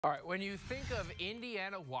All right, when you think of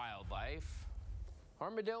Indiana wildlife,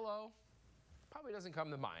 armadillo probably doesn't come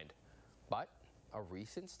to mind. But a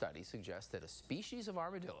recent study suggests that a species of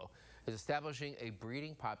armadillo is establishing a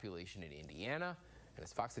breeding population in Indiana. And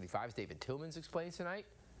as Fox 55's David Tillmans explains tonight,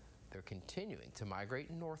 they're continuing to migrate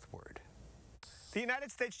northward. The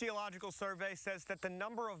United States Geological Survey says that the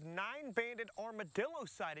number of nine-banded armadillo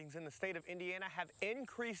sightings in the state of Indiana have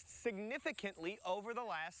increased significantly over the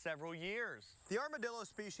last several years. The armadillo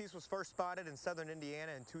species was first spotted in southern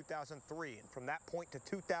Indiana in 2003, and from that point to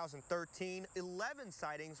 2013, 11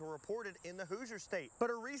 sightings were reported in the Hoosier State. But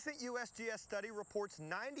a recent U.S.G.S. study reports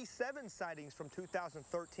 97 sightings from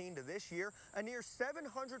 2013 to this year, a near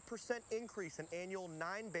 700% increase in annual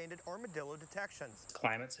nine-banded armadillo detections.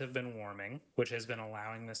 Climates have been warming, which has been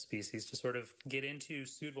allowing this species to sort of get into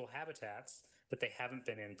suitable habitats that they haven't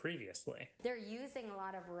been in previously. They're using a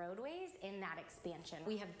lot of roadways in that expansion.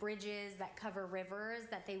 We have bridges that cover rivers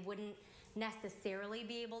that they wouldn't necessarily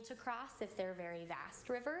be able to cross if they're very vast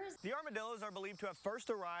rivers. The armadillos are believed to have first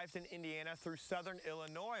arrived in Indiana through southern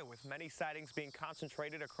Illinois, with many sightings being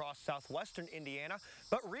concentrated across southwestern Indiana.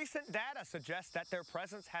 But recent data suggests that their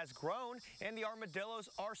presence has grown and the armadillos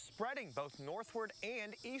are spreading both northward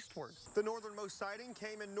and eastward. The northernmost sighting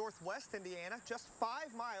came in northwest Indiana, just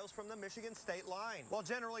 5 miles from the Michigan state line. While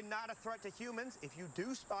generally not a threat to humans, if you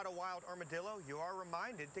do spot a wild armadillo, you are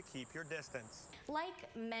reminded to keep your distance.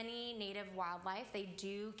 Like many native wildlife, they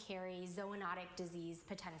do carry zoonotic disease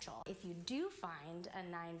potential. If you do find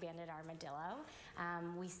a nine-banded armadillo,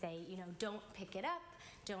 we say, don't pick it up,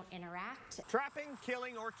 don't interact. Trapping,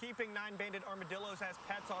 killing, or keeping nine-banded armadillos as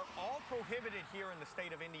pets are all prohibited here in the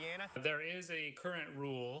state of Indiana. There is a current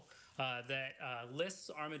rule that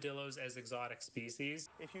lists armadillos as exotic species.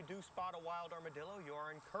 If you do spot a wild armadillo, you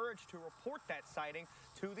are encouraged to report that sighting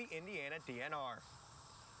to the Indiana DNR.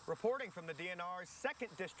 Reporting from the DNR's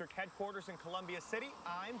 2nd District headquarters in Columbia City,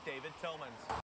 I'm David Tillmans.